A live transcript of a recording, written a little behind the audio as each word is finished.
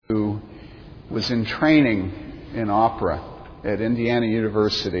who was in training in opera at Indiana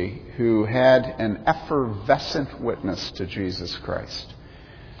University who had an effervescent witness to Jesus Christ.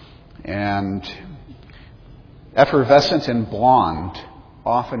 And effervescent and blonde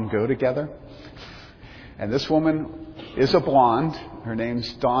often go together. And this woman is a blonde. Her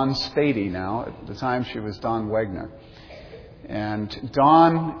name's Dawn Spady now. At the time she was Dawn Wegner. And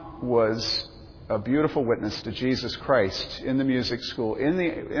Dawn was a beautiful witness to Jesus Christ in the music school, in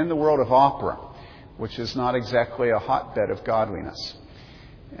the world of opera, which is not exactly a hotbed of godliness.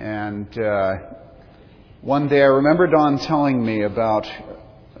 And one day I remember Dawn telling me about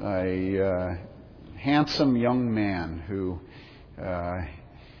a handsome young man who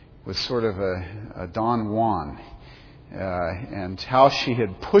was sort of a Don Juan, and how she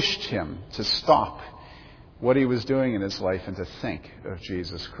had pushed him to stop what he was doing in his life and to think of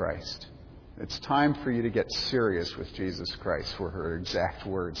Jesus Christ. It's time for you to get serious with Jesus Christ, were her exact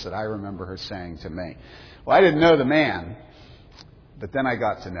words that I remember her saying to me. Well, I didn't know the man, but then I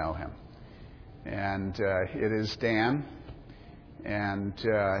got to know him. And it is Dan. And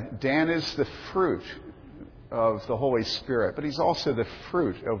Dan is the fruit of the Holy Spirit, but he's also the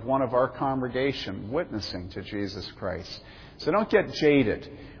fruit of one of our congregation witnessing to Jesus Christ. So don't get jaded.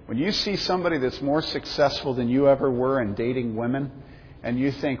 When you see somebody that's more successful than you ever were in dating women, and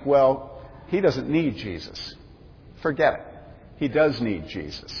you think, well, he doesn't need Jesus, forget it. He does need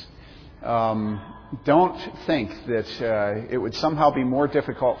Jesus. Don't think that it would somehow be more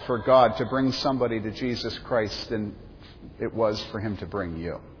difficult for God to bring somebody to Jesus Christ than it was for him to bring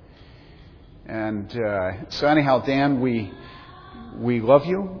you. And so anyhow, Dan, we love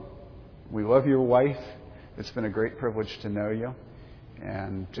you. We love your wife. It's been a great privilege to know you.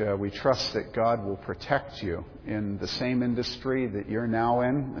 And we trust that God will protect you in the same industry that you're now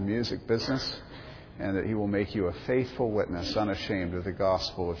in, the music business, and that he will make you a faithful witness, unashamed of the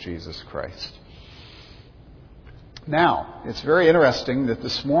gospel of Jesus Christ. Now, it's very interesting that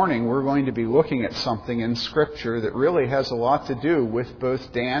this morning we're going to be looking at something in Scripture that really has a lot to do with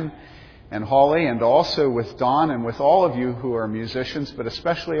both Dan and Holly, and also with Don, and with all of you who are musicians, but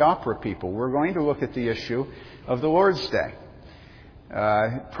especially opera people. We're going to look at the issue of the Lord's Day.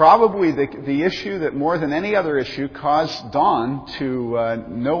 Probably the issue that more than any other issue caused Don to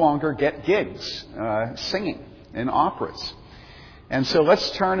no longer get gigs singing in operas. And so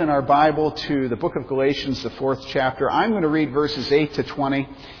let's turn in our Bible to the book of Galatians, the 4th chapter. I'm going to read verses 8 to 20.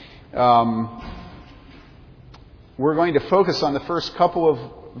 We're going to focus on the first couple of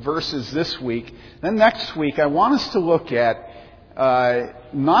verses this week. Then next week, I want us to look at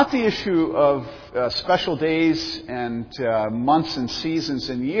not the issue of special days and months and seasons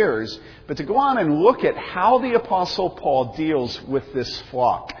and years, but to go on and look at how the Apostle Paul deals with this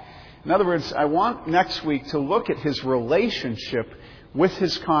flock. In other words, I want next week to look at his relationship with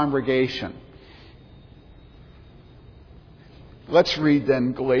his congregation. Let's read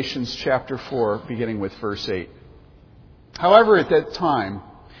then Galatians chapter 4, beginning with verse 8. However, at that time,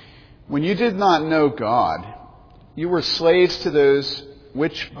 when you did not know God, you were slaves to those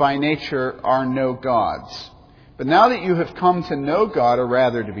which by nature are no gods. But now that you have come to know God, or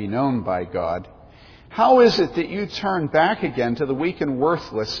rather to be known by God, how is it that you turn back again to the weak and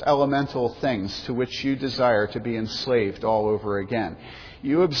worthless elemental things to which you desire to be enslaved all over again?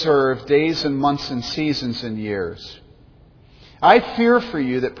 You observe days and months and seasons and years. I fear for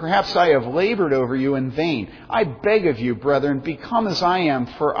you that perhaps I have labored over you in vain. I beg of you, brethren, become as I am,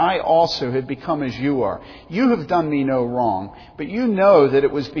 for I also have become as you are. You have done me no wrong, but you know that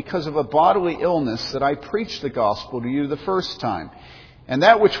it was because of a bodily illness that I preached the gospel to you the first time. And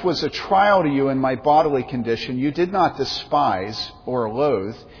that which was a trial to you in my bodily condition, you did not despise or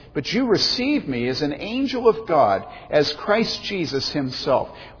loathe, but you received me as an angel of God, as Christ Jesus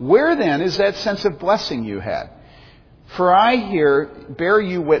himself. Where then is that sense of blessing you had? For I here bear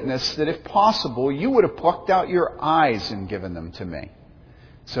you witness that if possible, you would have plucked out your eyes and given them to me.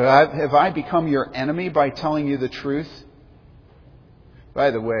 So have I become your enemy by telling you the truth?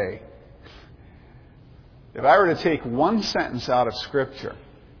 By the way, if I were to take one sentence out of Scripture,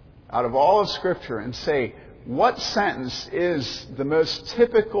 out of all of Scripture, and say, what sentence is the most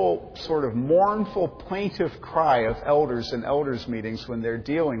typical sort of mournful, plaintive cry of elders in elders meetings when they're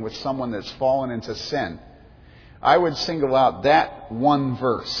dealing with someone that's fallen into sin, I would single out that one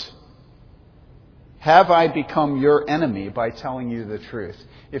verse. Have I become your enemy by telling you the truth?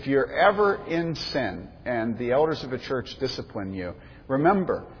 If you're ever in sin and the elders of a church discipline you,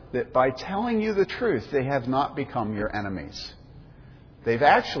 remember that by telling you the truth, they have not become your enemies. They've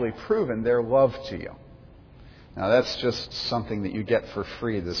actually proven their love to you. Now that's just something that you get for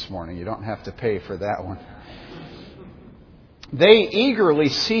free this morning. You don't have to pay for that one. They eagerly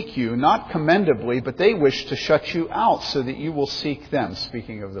seek you, not commendably, but they wish to shut you out so that you will seek them,"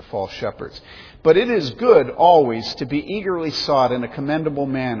 speaking of the false shepherds. "But it is good always to be eagerly sought in a commendable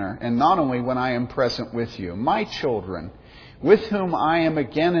manner, and not only when I am present with you. My children, with whom I am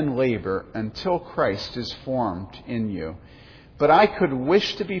again in labor until Christ is formed in you. But I could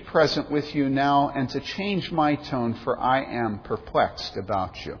wish to be present with you now and to change my tone, for I am perplexed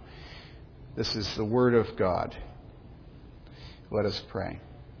about you." This is the word of God. Let us pray.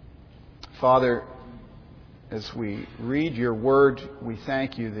 Father, as we read your word, we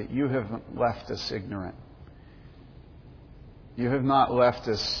thank you that you haven't left us ignorant. You have not left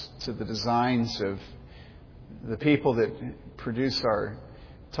us to the designs of the people that produce our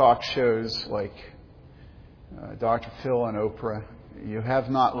talk shows like Dr. Phil and Oprah. You have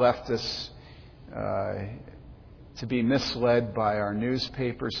not left us to be misled by our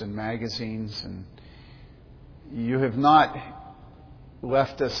newspapers and magazines. And you have not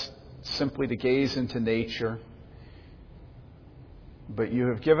left us simply to gaze into nature, but you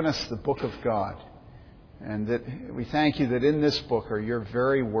have given us the book of God. And that we thank you that in this book are your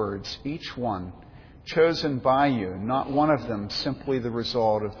very words, each one chosen by you, not one of them simply the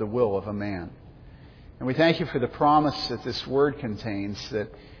result of the will of a man. And we thank you for the promise that this word contains,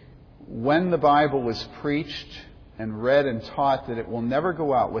 that when the Bible is preached and read and taught, that it will never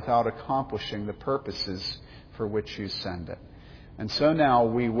go out without accomplishing the purposes for which you send it. And so now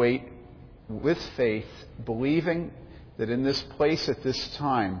we wait with faith, believing that in this place at this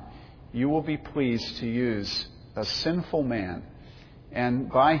time, you will be pleased to use a sinful man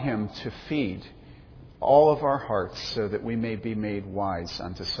and by him to feed all of our hearts so that we may be made wise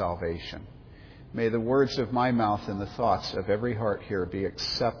unto salvation. May the words of my mouth and the thoughts of every heart here be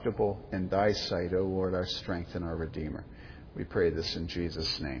acceptable in thy sight, O Lord, our strength and our Redeemer. We pray this in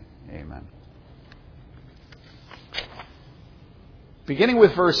Jesus' name. Amen. Beginning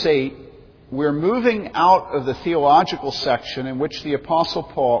with verse 8, we're moving out of the theological section in which the Apostle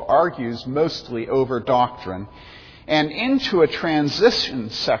Paul argues mostly over doctrine, and into a transition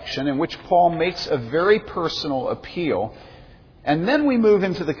section in which Paul makes a very personal appeal. And then we move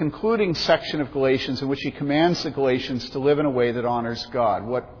into the concluding section of Galatians in which he commands the Galatians to live in a way that honors God.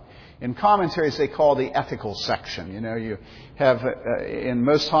 What in commentaries they call the ethical section. You have, in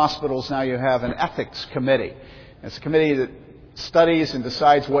most hospitals now, you have an ethics committee. It's a committee that studies and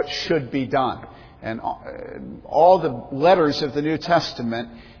decides what should be done. And all the letters of the New Testament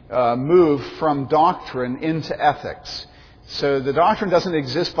move from doctrine into ethics. So the doctrine doesn't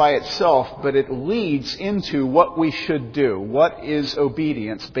exist by itself, but it leads into what we should do. What is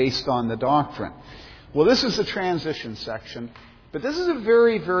obedience based on the doctrine? Well, this is the transition section, but this is a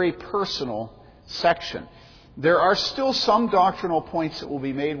very, very personal section. There are still some doctrinal points that will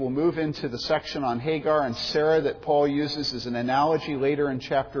be made. We'll move into the section on Hagar and Sarah that Paul uses as an analogy later in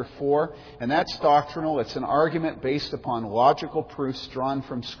chapter 4. And that's doctrinal. It's an argument based upon logical proofs drawn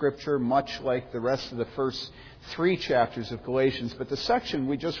from Scripture, much like the rest of the first 3 chapters of Galatians. But the section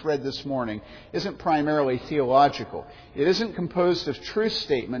we just read this morning isn't primarily theological. It isn't composed of truth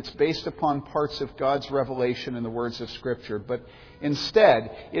statements based upon parts of God's revelation in the words of Scripture, but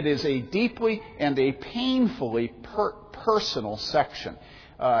instead, it is a deeply and a painfully personal section.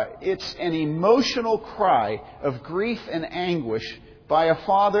 It's an emotional cry of grief and anguish by a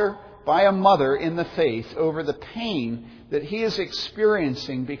father, by a mother in the faith over the pain that he is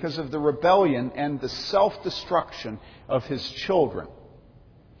experiencing because of the rebellion and the self-destruction of his children.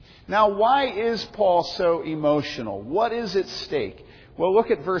 Now, why is Paul so emotional? What is at stake? Well, look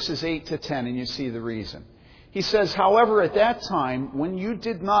at verses 8 to 10 and you see the reason. He says, "However, at that time, when you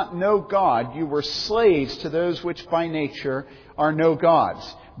did not know God, you were slaves to those which by nature are no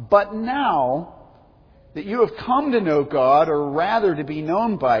gods. But now that you have come to know God, or rather to be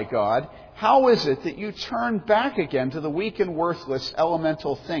known by God, how is it that you turn back again to the weak and worthless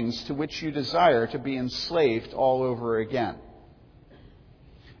elemental things to which you desire to be enslaved all over again?"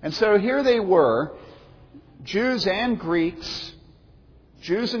 And so here they were, Jews and Greeks,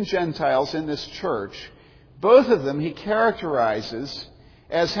 Jews and Gentiles in this church. Both of them he characterizes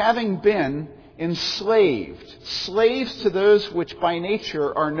as having been enslaved, slaves to those which by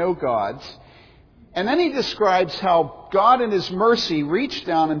nature are no gods. And then he describes how God in his mercy reached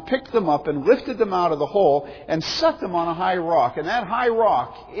down and picked them up and lifted them out of the hole and set them on a high rock. And that high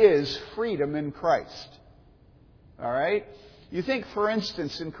rock is freedom in Christ. All right? You think, for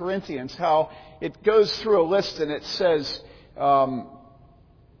instance, in Corinthians, how it goes through a list and it says that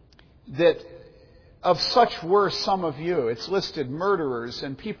of such were some of you. It's listed murderers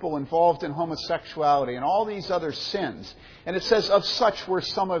and people involved in homosexuality and all these other sins. And it says, of such were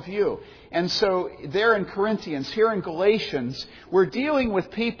some of you. And so there in Corinthians, here in Galatians, we're dealing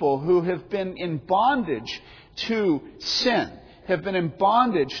with people who have been in bondage to sin, have been in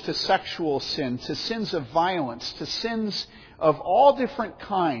bondage to sexual sin, to sins of violence, to sins of all different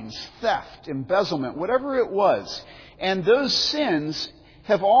kinds, theft, embezzlement, whatever it was. And those sins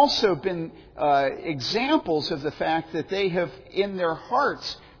have also been examples of the fact that they have, in their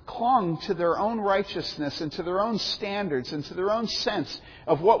hearts, clung to their own righteousness and to their own standards and to their own sense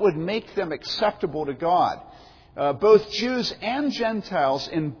of what would make them acceptable to God. Both Jews and Gentiles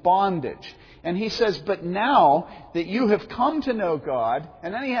in bondage. And he says, but now that you have come to know God,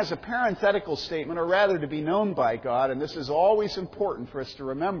 and then he has a parenthetical statement, or rather to be known by God, and this is always important for us to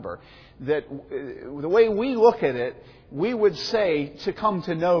remember, that the way we look at it, we would say to come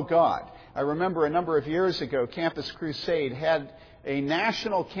to know God. I remember a number of years ago, Campus Crusade had a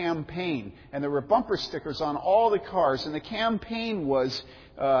national campaign, and there were bumper stickers on all the cars, and the campaign was,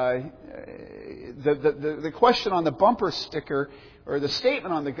 the question on the bumper sticker, or the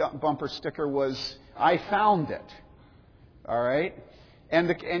statement on the bumper sticker was, I found it. All right?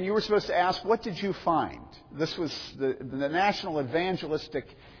 And you were supposed to ask, what did you find? This was the national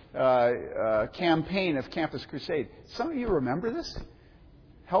evangelistic campaign of Campus Crusade. Some of you remember this?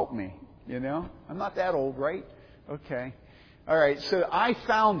 Help me, I'm not that old, right? Okay. All right, so I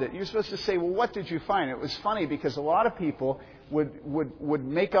found it. You're supposed to say, well, what did you find? It was funny because a lot of people would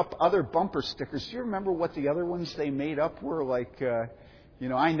make up other bumper stickers. Do you remember what the other ones they made up were? Like,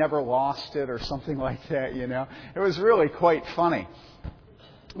 I never lost it or something like that, It was really quite funny.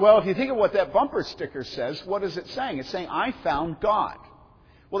 Well, if you think of what that bumper sticker says, what is it saying? It's saying, I found God.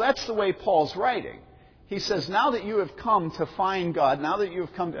 Well, that's the way Paul's writing. He says, now that you have come to find God, now that you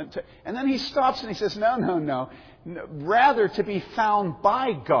have come to... And then he stops and he says, no. Rather to be found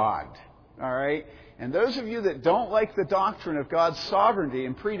by God. All right? And those of you that don't like the doctrine of God's sovereignty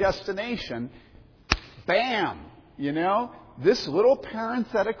and predestination, bam! This little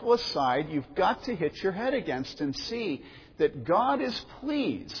parenthetical aside, you've got to hit your head against and see that God is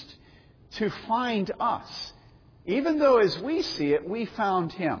pleased to find us. Even though as we see it, we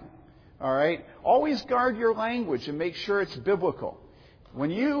found Him. All right? Always guard your language and make sure it's biblical. When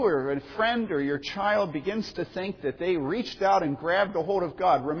you or a friend or your child begins to think that they reached out and grabbed a hold of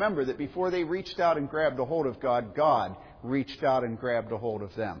God, remember that before they reached out and grabbed a hold of God, God reached out and grabbed a hold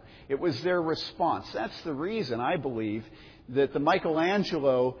of them. It was their response. That's the reason, I believe, that the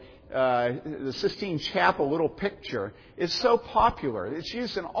Michelangelo, the Sistine Chapel little picture is so popular. It's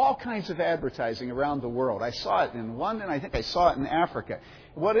used in all kinds of advertising around the world. I saw it in London. I think I saw it in Africa.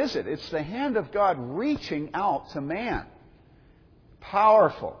 What is it? It's the hand of God reaching out to man.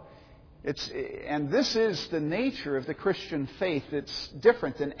 Powerful. And this is the nature of the Christian faith. It's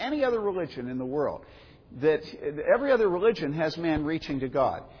different than any other religion in the world. That every other religion has man reaching to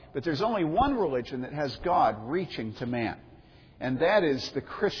God. But there's only one religion that has God reaching to man. And that is the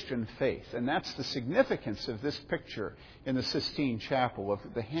Christian faith. And that's the significance of this picture in the Sistine Chapel, of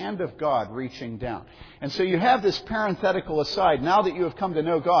the hand of God reaching down. And so you have this parenthetical aside, now that you have come to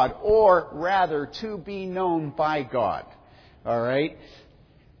know God, or rather to be known by God. All right?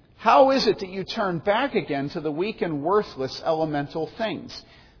 How is it that you turn back again to the weak and worthless elemental things?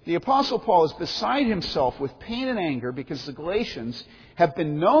 The Apostle Paul is beside himself with pain and anger because the Galatians have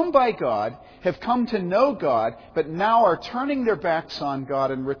been known by God, have come to know God, but now are turning their backs on God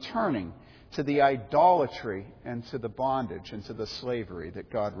and returning to the idolatry and to the bondage and to the slavery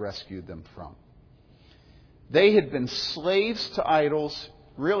that God rescued them from. They had been slaves to idols,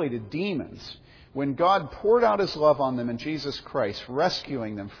 really to demons, when God poured out His love on them in Jesus Christ,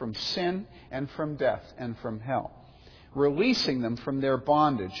 rescuing them from sin and from death and from hell, releasing them from their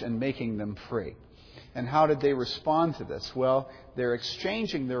bondage and making them free. And how did they respond to this? Well, they're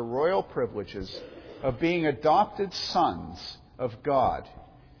exchanging their royal privileges of being adopted sons of God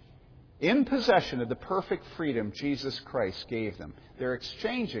in possession of the perfect freedom Jesus Christ gave them. They're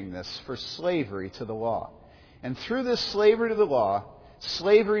exchanging this for slavery to the law. And through this slavery to the law,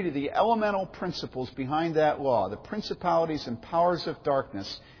 slavery to the elemental principles behind that law, the principalities and powers of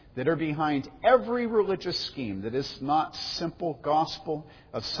darkness that are behind every religious scheme that is not simple gospel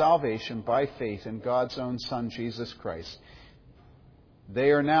of salvation by faith in God's own Son, Jesus Christ. They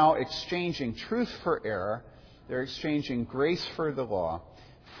are now exchanging truth for error. They're exchanging grace for the law,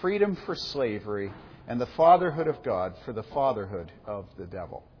 freedom for slavery, and the fatherhood of God for the fatherhood of the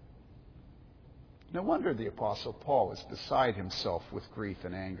devil. No wonder the Apostle Paul was beside himself with grief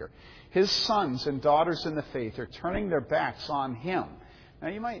and anger. His sons and daughters in the faith are turning their backs on him Now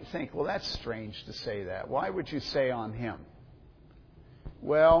you might think, well, that's strange to say that. Why would you say on him?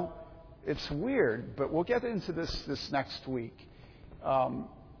 Well, it's weird, but we'll get into this next week. But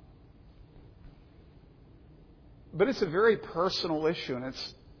it's a very personal issue, and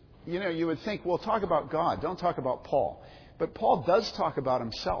it's, you would think, well, talk about God, don't talk about Paul. But Paul does talk about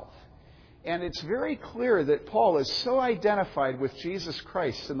himself. And it's very clear that Paul is so identified with Jesus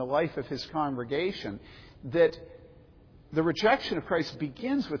Christ in the life of his congregation that the rejection of Christ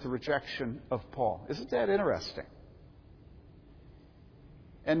begins with the rejection of Paul. Isn't that interesting?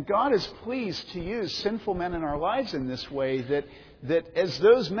 And God is pleased to use sinful men in our lives in this way, that as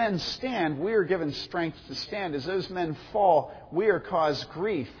those men stand, we are given strength to stand. As those men fall, we are caused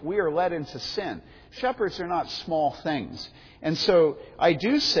grief. We are led into sin. Shepherds are not small things. And so I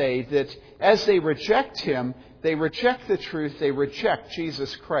do say that as they reject him, they reject the truth. They reject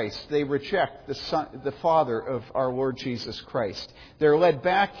Jesus Christ. They reject the Father of our Lord Jesus Christ. They're led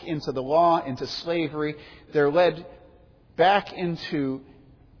back into the law, into slavery. They're led back into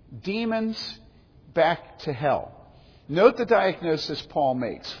demons, back to hell. Note the diagnosis Paul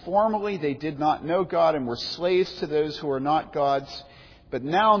makes. Formerly they did not know God and were slaves to those who are not God's. But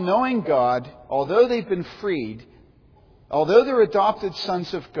now, knowing God, although they've been freed, although they're adopted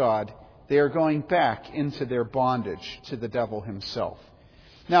sons of God, they are going back into their bondage to the devil himself.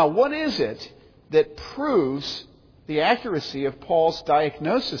 Now, what is it that proves the accuracy of Paul's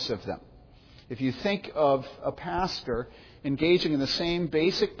diagnosis of them? If you think of a pastor engaging in the same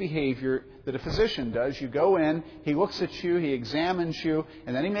basic behavior that a physician does, you go in, he looks at you, he examines you,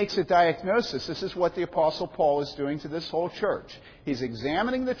 and then he makes a diagnosis. This is what the Apostle Paul is doing to this whole church. He's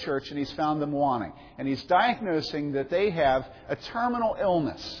examining the church and he's found them wanting. And he's diagnosing that they have a terminal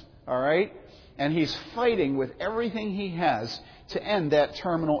illness. All right? And he's fighting with everything he has to end that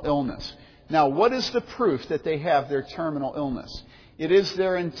terminal illness. Now, what is the proof that they have their terminal illness? It is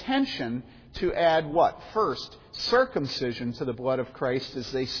their intention to add what? First, circumcision to the blood of Christ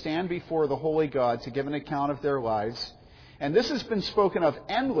as they stand before the holy God to give an account of their lives. And this has been spoken of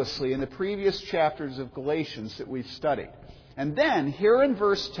endlessly in the previous chapters of Galatians that we've studied. And then, here in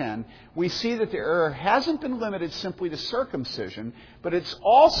verse 10, we see that the error hasn't been limited simply to circumcision, but it's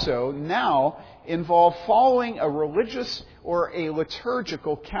also now involved following a religious or a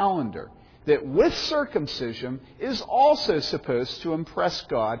liturgical calendar. That with circumcision is also supposed to impress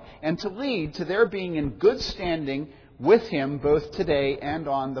God and to lead to their being in good standing with Him both today and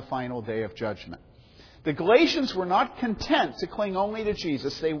on the final day of judgment. The Galatians were not content to cling only to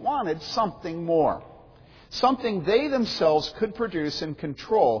Jesus. They wanted something more. Something they themselves could produce and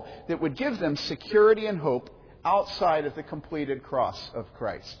control that would give them security and hope outside of the completed cross of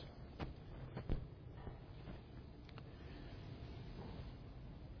Christ.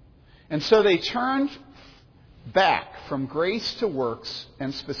 And so they turned back from grace to works,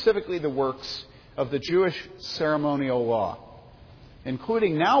 and specifically the works of the Jewish ceremonial law,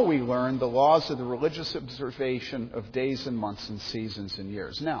 including, now we learn, the laws of the religious observation of days and months and seasons and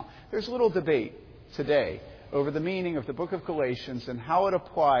years. Now, there's little debate today over the meaning of the book of Galatians and how it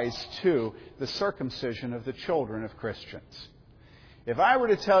applies to the circumcision of the children of Christians. If I were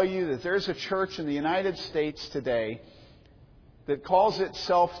to tell you that there's a church in the United States today that calls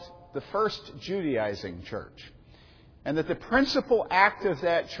itself the First Judaizing Church, and that the principal act of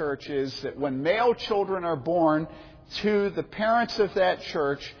that church is that when male children are born to the parents of that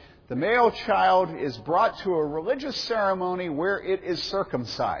church, the male child is brought to a religious ceremony where it is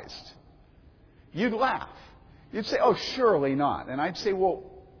circumcised, you'd laugh. You'd say, oh, surely not. And I'd say, well,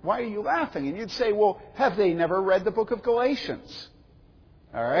 why are you laughing? And you'd say, well, have they never read the book of Galatians?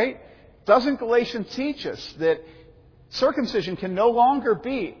 All right? Doesn't Galatians teach us that circumcision can no longer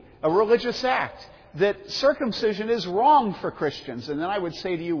be a religious act, that circumcision is wrong for Christians? And then I would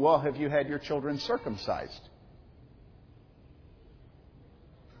say to you, well, have you had your children circumcised?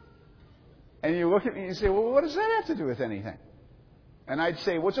 And you look at me and you say, well, what does that have to do with anything? And I'd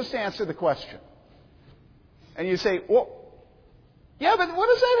say, well, just answer the question. And you say, well, yeah, but what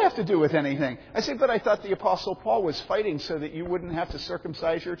does that have to do with anything? I say, but I thought the Apostle Paul was fighting so that you wouldn't have to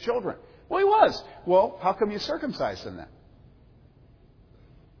circumcise your children. Well, he was. Well, how come you circumcised them then?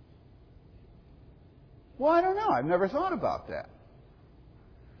 Well, I don't know. I've never thought about that.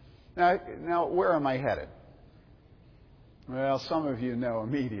 Now, where am I headed? Well, some of you know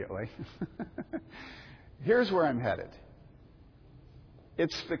immediately. Here's where I'm headed.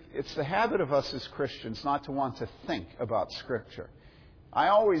 It's the habit of us as Christians not to want to think about Scripture. I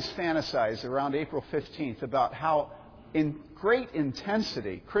always fantasize around April 15th about how in great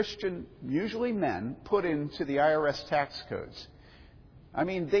intensity Christian, usually men, put into the IRS tax codes. I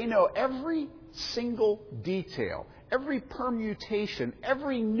mean, they know every single detail, every permutation,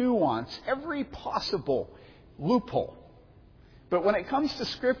 every nuance, every possible loophole. But when it comes to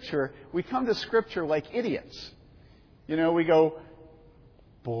Scripture, we come to Scripture like idiots. We go,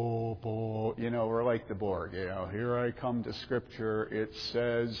 bull, bull. We're like the Borg. Here I come to Scripture. It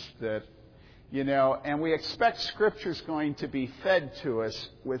says that, and we expect Scripture's going to be fed to us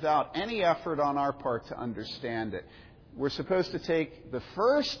without any effort on our part to understand it. We're supposed to take the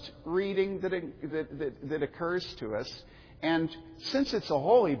first reading that occurs to us, and since it's a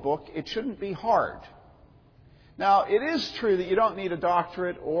holy book, it shouldn't be hard. Now, it is true that you don't need a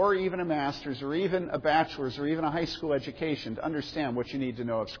doctorate or even a master's or even a bachelor's or even a high school education to understand what you need to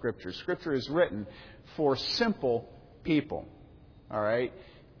know of Scripture. Scripture is written for simple people. All right?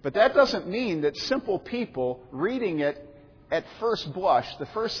 But that doesn't mean that simple people reading it at first blush, the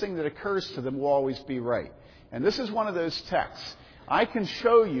first thing that occurs to them will always be right. And this is one of those texts. I can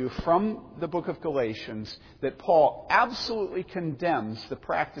show you from the book of Galatians that Paul absolutely condemns the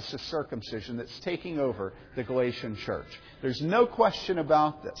practice of circumcision that's taking over the Galatian church. There's no question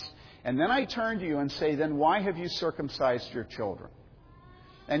about this. And then I turn to you and say, then why have you circumcised your children?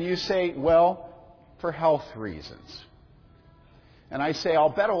 And you say, well, for health reasons. And I say, I'll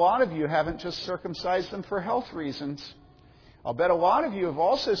bet a lot of you haven't just circumcised them for health reasons. I'll bet a lot of you have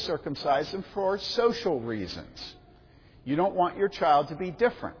also circumcised them for social reasons. You don't want your child to be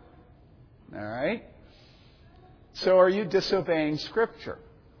different. All right? So are you disobeying Scripture?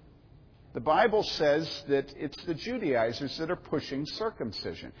 The Bible says that it's the Judaizers that are pushing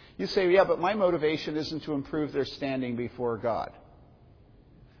circumcision. You say, yeah, but my motivation isn't to improve their standing before God.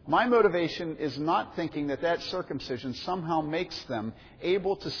 My motivation is not thinking that circumcision somehow makes them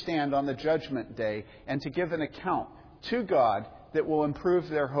able to stand on the judgment day and to give an account to God that will improve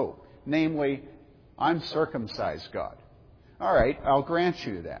their hope. Namely, I'm circumcised, God. All right, I'll grant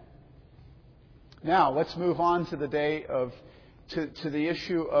you that. Now, let's move on to the to the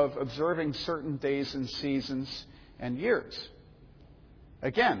issue of observing certain days and seasons and years.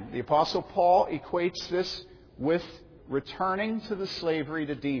 Again, the Apostle Paul equates this with returning to the slavery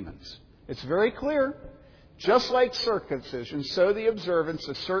to demons. It's very clear. Just like circumcision, so the observance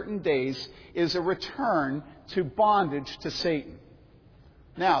of certain days is a return to bondage to Satan.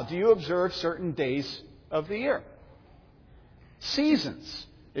 Now, do you observe certain days of the year? Seasons.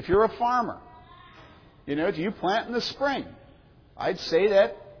 If you're a farmer, do you plant in the spring? I'd say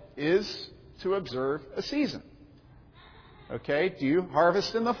that is to observe a season. Okay? Do you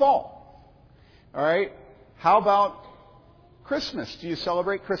harvest in the fall? All right? How about Christmas? Do you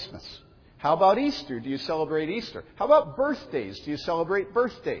celebrate Christmas? How about Easter? Do you celebrate Easter? How about birthdays? Do you celebrate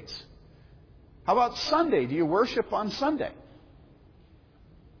birthdays? How about Sunday? Do you worship on Sunday?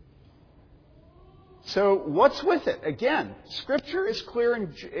 So what's with it? Again, Scripture is clear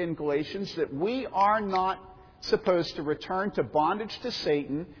in Galatians that we are not supposed to return to bondage to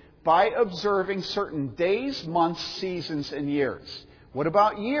Satan by observing certain days, months, seasons, and years. What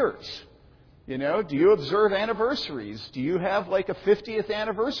about years? Do you observe anniversaries? Do you have like a 50th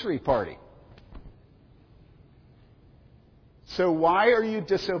anniversary party? So why are you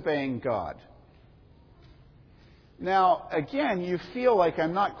disobeying God? Now, again, you feel like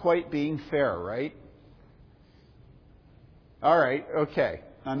I'm not quite being fair, right? All right, okay.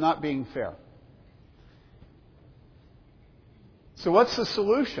 I'm not being fair. So what's the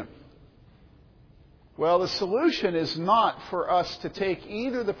solution? Well, the solution is not for us to take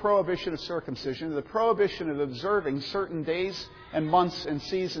either the prohibition of circumcision or the prohibition of observing certain days and months and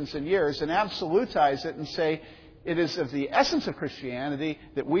seasons and years and absolutize it and say it is of the essence of Christianity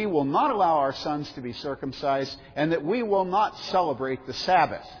that we will not allow our sons to be circumcised and that we will not celebrate the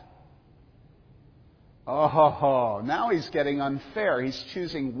Sabbath. Oh, now he's getting unfair. He's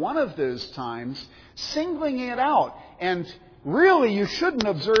choosing one of those times, singling it out. And really, you shouldn't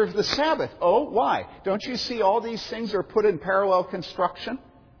observe the Sabbath. Oh, why? Don't you see all these things are put in parallel construction?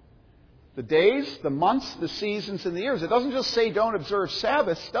 The days, the months, the seasons, and the years. It doesn't just say don't observe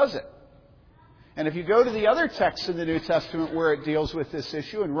Sabbaths, does it? And if you go to the other texts in the New Testament where it deals with this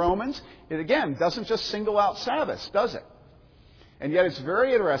issue, in Romans, it again doesn't just single out Sabbaths, does it? And yet it's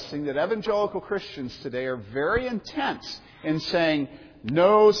very interesting that evangelical Christians today are very intense in saying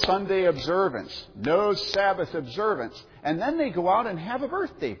no Sunday observance, no Sabbath observance. And then they go out and have a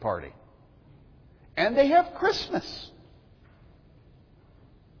birthday party. And they have Christmas.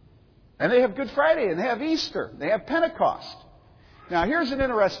 And they have Good Friday, and they have Easter, they have Pentecost. Now here's an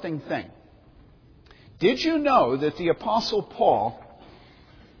interesting thing. Did you know that the Apostle Paul,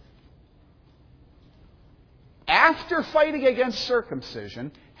 after fighting against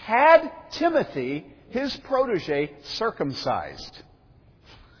circumcision, had Timothy, his protege, circumcised?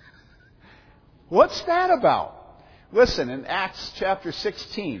 What's that about? Listen, in Acts chapter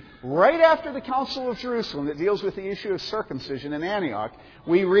 16, right after the Council of Jerusalem that deals with the issue of circumcision in Antioch,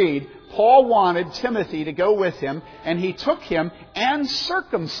 we read, Paul wanted Timothy to go with him, and he took him and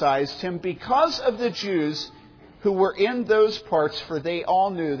circumcised him because of the Jews who were in those parts, for they all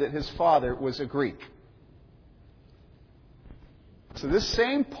knew that his father was a Greek. So this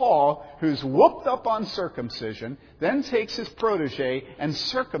same Paul, who's whooped up on circumcision, then takes his protege and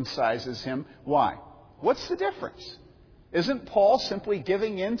circumcises him. Why? What's the difference? Isn't Paul simply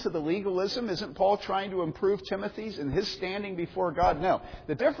giving in to the legalism? Isn't Paul trying to improve Timothy's and his standing before God? No.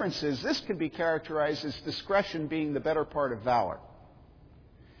 The difference is this can be characterized as discretion being the better part of valor.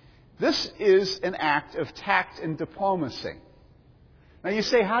 This is an act of tact and diplomacy. Now you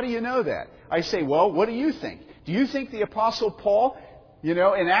say, how do you know that? I say, well, what do you think? Do you think the Apostle Paul, in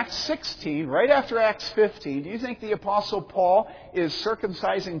Acts 16, right after Acts 15, do you think the Apostle Paul is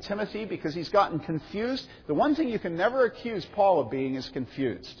circumcising Timothy because he's gotten confused? The one thing you can never accuse Paul of being is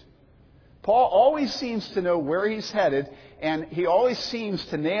confused. Paul always seems to know where he's headed, and he always seems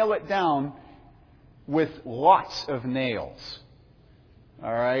to nail it down with lots of nails.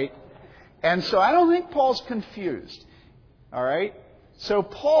 All right? And so I don't think Paul's confused. All right? So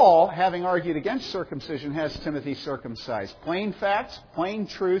Paul, having argued against circumcision, has Timothy circumcised. Plain facts, plain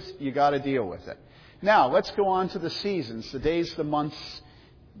truth, you got to deal with it. Now, let's go on to the seasons, the days, the months,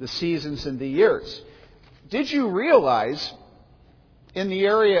 the seasons, and the years. Did you realize in the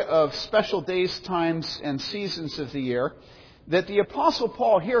area of special days, times, and seasons of the year that the Apostle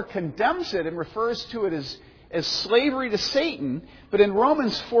Paul here condemns it and refers to it as slavery to Satan, but in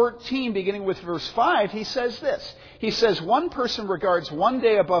Romans 14, beginning with verse 5, he says this. He says, one person regards one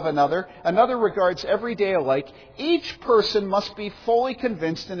day above another, another regards every day alike. Each person must be fully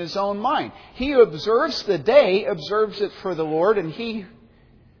convinced in his own mind. He who observes the day observes it for the Lord, and he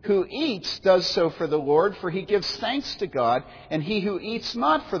who eats does so for the Lord, for he gives thanks to God, and he who eats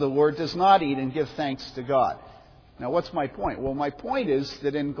not for the Lord does not eat and give thanks to God. Now, what's my point? Well, my point is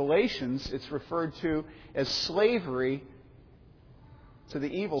that in Galatians, it's referred to as slavery to the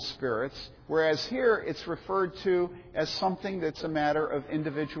evil spirits, whereas here it's referred to as something that's a matter of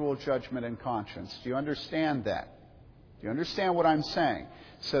individual judgment and conscience. Do you understand that? Do you understand what I'm saying?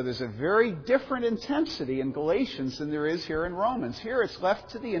 So there's a very different intensity in Galatians than there is here in Romans. Here it's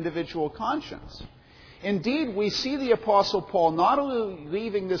left to the individual conscience. Indeed, we see the Apostle Paul not only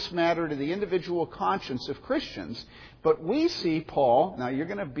leaving this matter to the individual conscience of Christians, but we see Paul, now you're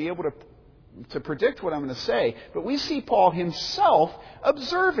going to be able to predict what I'm going to say, but we see Paul himself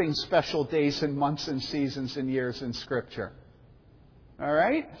observing special days and months and seasons and years in Scripture. All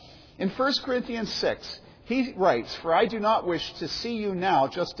right? In 1 Corinthians 6, he writes, for I do not wish to see you now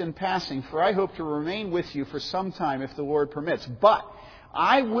just in passing, for I hope to remain with you for some time if the Lord permits. But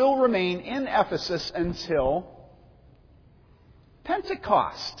I will remain in Ephesus until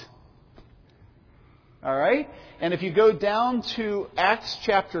Pentecost. All right? And if you go down to Acts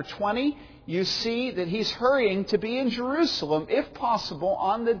chapter 20, you see that he's hurrying to be in Jerusalem, if possible,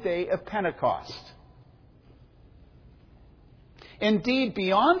 on the day of Pentecost. Indeed,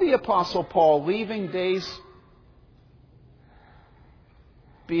 beyond the Apostle Paul leaving days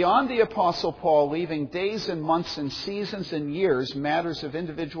and months and seasons and years, matters of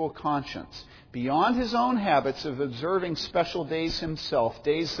individual conscience. Beyond his own habits of observing special days himself,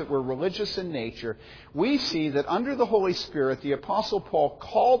 days that were religious in nature, we see that under the Holy Spirit, the Apostle Paul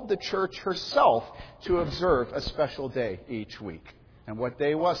called the church herself to observe a special day each week. And what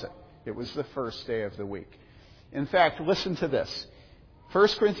day was it? It was the first day of the week. In fact, listen to this. 1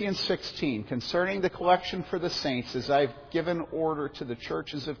 Corinthians 16, concerning the collection for the saints, as I've given order to the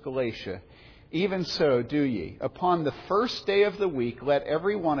churches of Galatia, even so do ye. Upon the first day of the week, let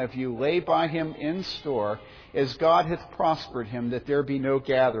every one of you lay by him in store, as God hath prospered him, that there be no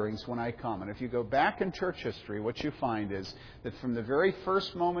gatherings when I come. And if you go back in church history, what you find is that from the very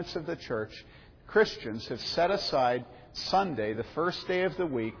first moments of the church, Christians have set aside Sunday, the first day of the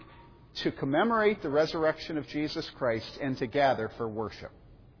week, to commemorate the resurrection of Jesus Christ and to gather for worship.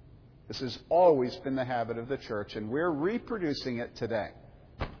 This has always been the habit of the church, and we're reproducing it today.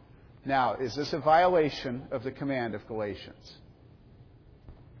 Now, is this a violation of the command of Galatians?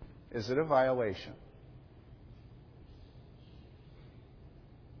 Is it a violation?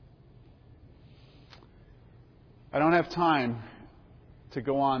 I don't have time to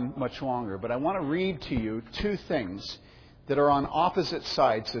go on much longer, but I want to read to you two things that are on opposite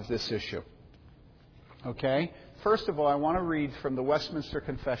sides of this issue. Okay? First of all, I want to read from the Westminster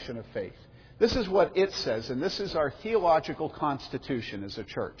Confession of Faith. This is what it says, and this is our theological constitution as a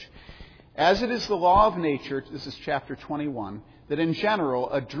church. As it is the law of nature, this is chapter 21, that in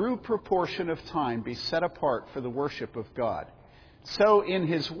general a due proportion of time be set apart for the worship of God. So in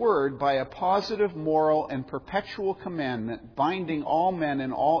his word, by a positive moral and perpetual commandment binding all men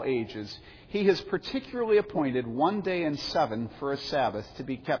in all ages, he has particularly appointed 1 day in 7 for a Sabbath to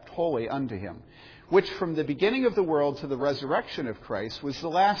be kept holy unto him, which from the beginning of the world to the resurrection of Christ was the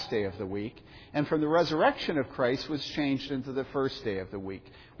last day of the week, and from the resurrection of Christ was changed into the first day of the week,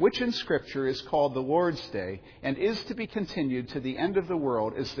 which in Scripture is called the Lord's Day, and is to be continued to the end of the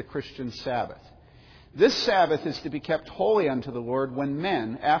world as the Christian Sabbath. This Sabbath is to be kept holy unto the Lord, when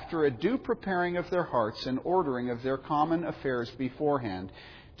men, after a due preparing of their hearts and ordering of their common affairs beforehand,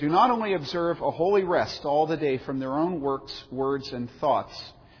 do not only observe a holy rest all the day from their own works, words, and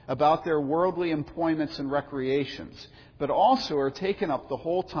thoughts about their worldly employments and recreations, but also are taken up the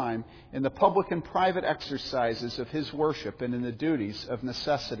whole time in the public and private exercises of his worship and in the duties of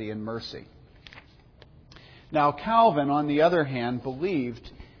necessity and mercy. Now, Calvin, on the other hand,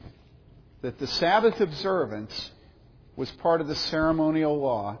 believed that the Sabbath observance was part of the ceremonial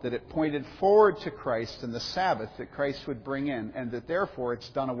law, that it pointed forward to Christ and the Sabbath that Christ would bring in, and that therefore it's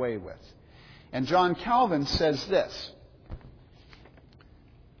done away with. And John Calvin says this.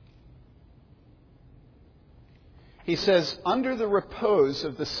 He says, under the repose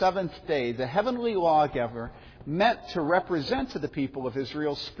of the seventh day, the heavenly lawgiver meant to represent to the people of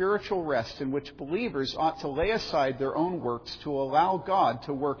Israel spiritual rest in which believers ought to lay aside their own works to allow God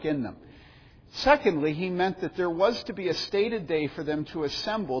to work in them. Secondly, he meant that there was to be a stated day for them to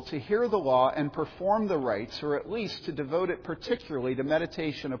assemble to hear the law and perform the rites, or at least to devote it particularly to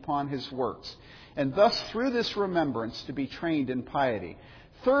meditation upon his works, and thus through this remembrance to be trained in piety.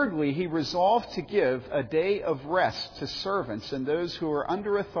 Thirdly, he resolved to give a day of rest to servants and those who are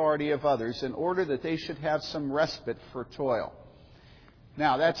under authority of others, in order that they should have some respite for toil.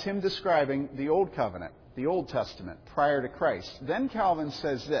 Now, that's him describing the Old Covenant, the Old Testament, prior to Christ. Then Calvin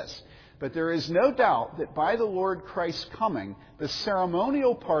says this, but there is no doubt that by the Lord Christ's coming, the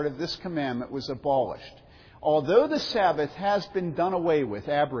ceremonial part of this commandment was abolished. Although the Sabbath has been done away with,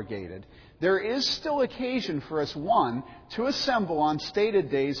 abrogated, there is still occasion for us, 1, to assemble on stated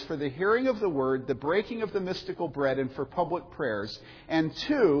days for the hearing of the word, the breaking of the mystical bread, and for public prayers, and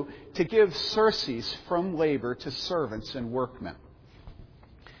 2, to give surcease from labor to servants and workmen.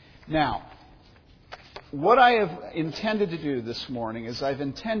 Now, what I have intended to do this morning is I've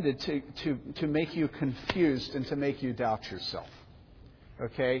intended to make you confused and to make you doubt yourself.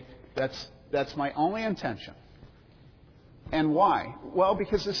 Okay? That's my only intention. And why? Well,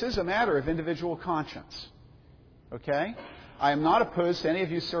 because this is a matter of individual conscience. Okay? I am not opposed to any of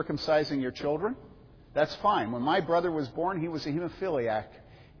you circumcising your children. That's fine. When my brother was born, he was a hemophiliac,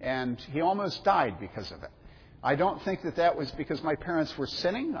 and he almost died because of it. I don't think that was because my parents were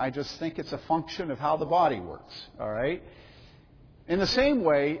sinning. I just think it's a function of how the body works. All right? In the same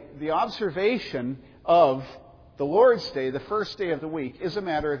way, the observation of the Lord's Day, the first day of the week, is a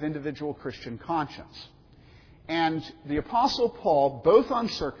matter of individual Christian conscience. And the Apostle Paul, both on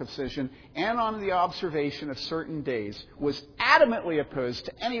circumcision and on the observation of certain days, was adamantly opposed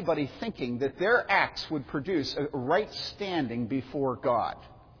to anybody thinking that their acts would produce a right standing before God.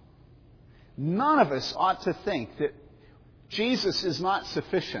 None of us ought to think that Jesus is not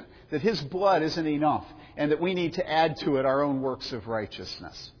sufficient, that his blood isn't enough, and that we need to add to it our own works of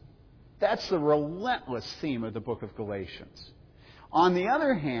righteousness. That's the relentless theme of the book of Galatians. On the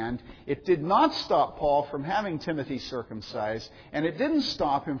other hand, it did not stop Paul from having Timothy circumcised, and it didn't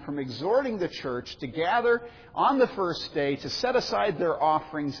stop him from exhorting the church to gather on the first day, to set aside their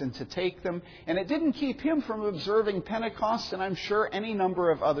offerings and to take them, and it didn't keep him from observing Pentecost and I'm sure any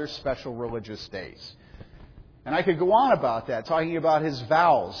number of other special religious days. And I could go on about that, talking about his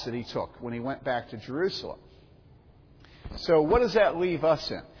vows that he took when he went back to Jerusalem. So what does that leave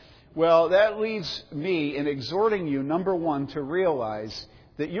us in? Well, that leaves me in exhorting you, number 1, to realize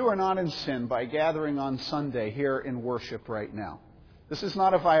that you are not in sin by gathering on Sunday here in worship right now. This is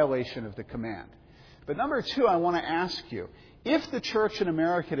not a violation of the command. But number 2, I want to ask you, if the church in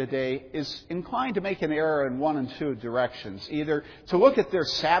America today is inclined to make an error in one and two directions, either to look at their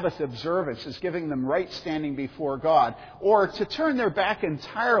Sabbath observance as giving them right standing before God, or to turn their back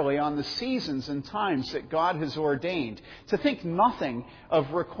entirely on the seasons and times that God has ordained, to think nothing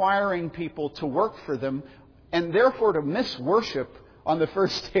of requiring people to work for them, and therefore to miss worship on the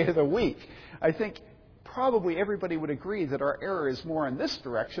first day of the week, I think probably everybody would agree that our error is more in this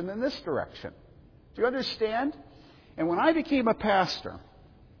direction than this direction. Do you understand? And when I became a pastor,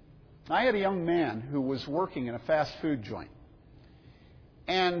 I had a young man who was working in a fast food joint.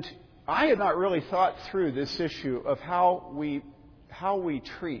 And I had not really thought through this issue of how we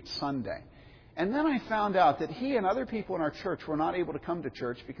treat Sunday. And then I found out that he and other people in our church were not able to come to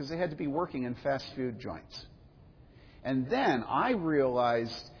church because they had to be working in fast food joints. And then I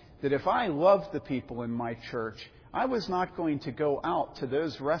realized that if I loved the people in my church, I was not going to go out to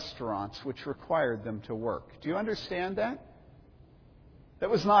those restaurants which required them to work. Do you understand that? That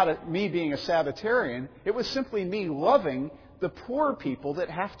was not me being a Sabbatarian. It was simply me loving the poor people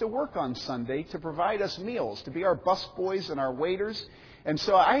that have to work on Sunday to provide us meals, to be our busboys and our waiters. And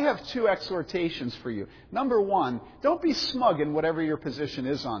so I have two exhortations for you. Number one, don't be smug in whatever your position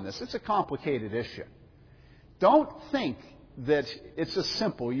is on this. It's a complicated issue. Don't think that it's as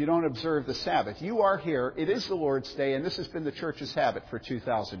simple. You don't observe the Sabbath. You are here. It is the Lord's Day, and this has been the church's habit for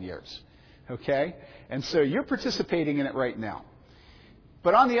 2,000 years. Okay? And so you're participating in it right now.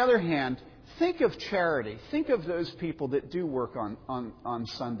 But on the other hand, think of charity. Think of those people that do work on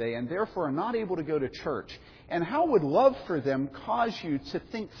Sunday and therefore are not able to go to church. And how would love for them cause you to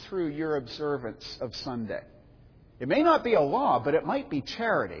think through your observance of Sunday? It may not be a law, but it might be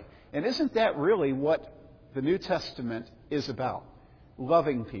charity. And isn't that really what the New Testament is about?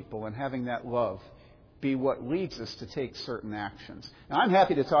 Loving people and having that love be what leads us to take certain actions. Now, I'm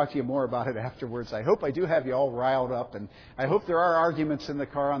happy to talk to you more about it afterwards. I hope I do have you all riled up, and I hope there are arguments in the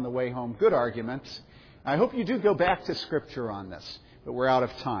car on the way home, good arguments. I hope you do go back to Scripture on this, but we're out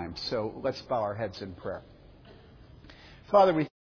of time, so let's bow our heads in prayer. Father, we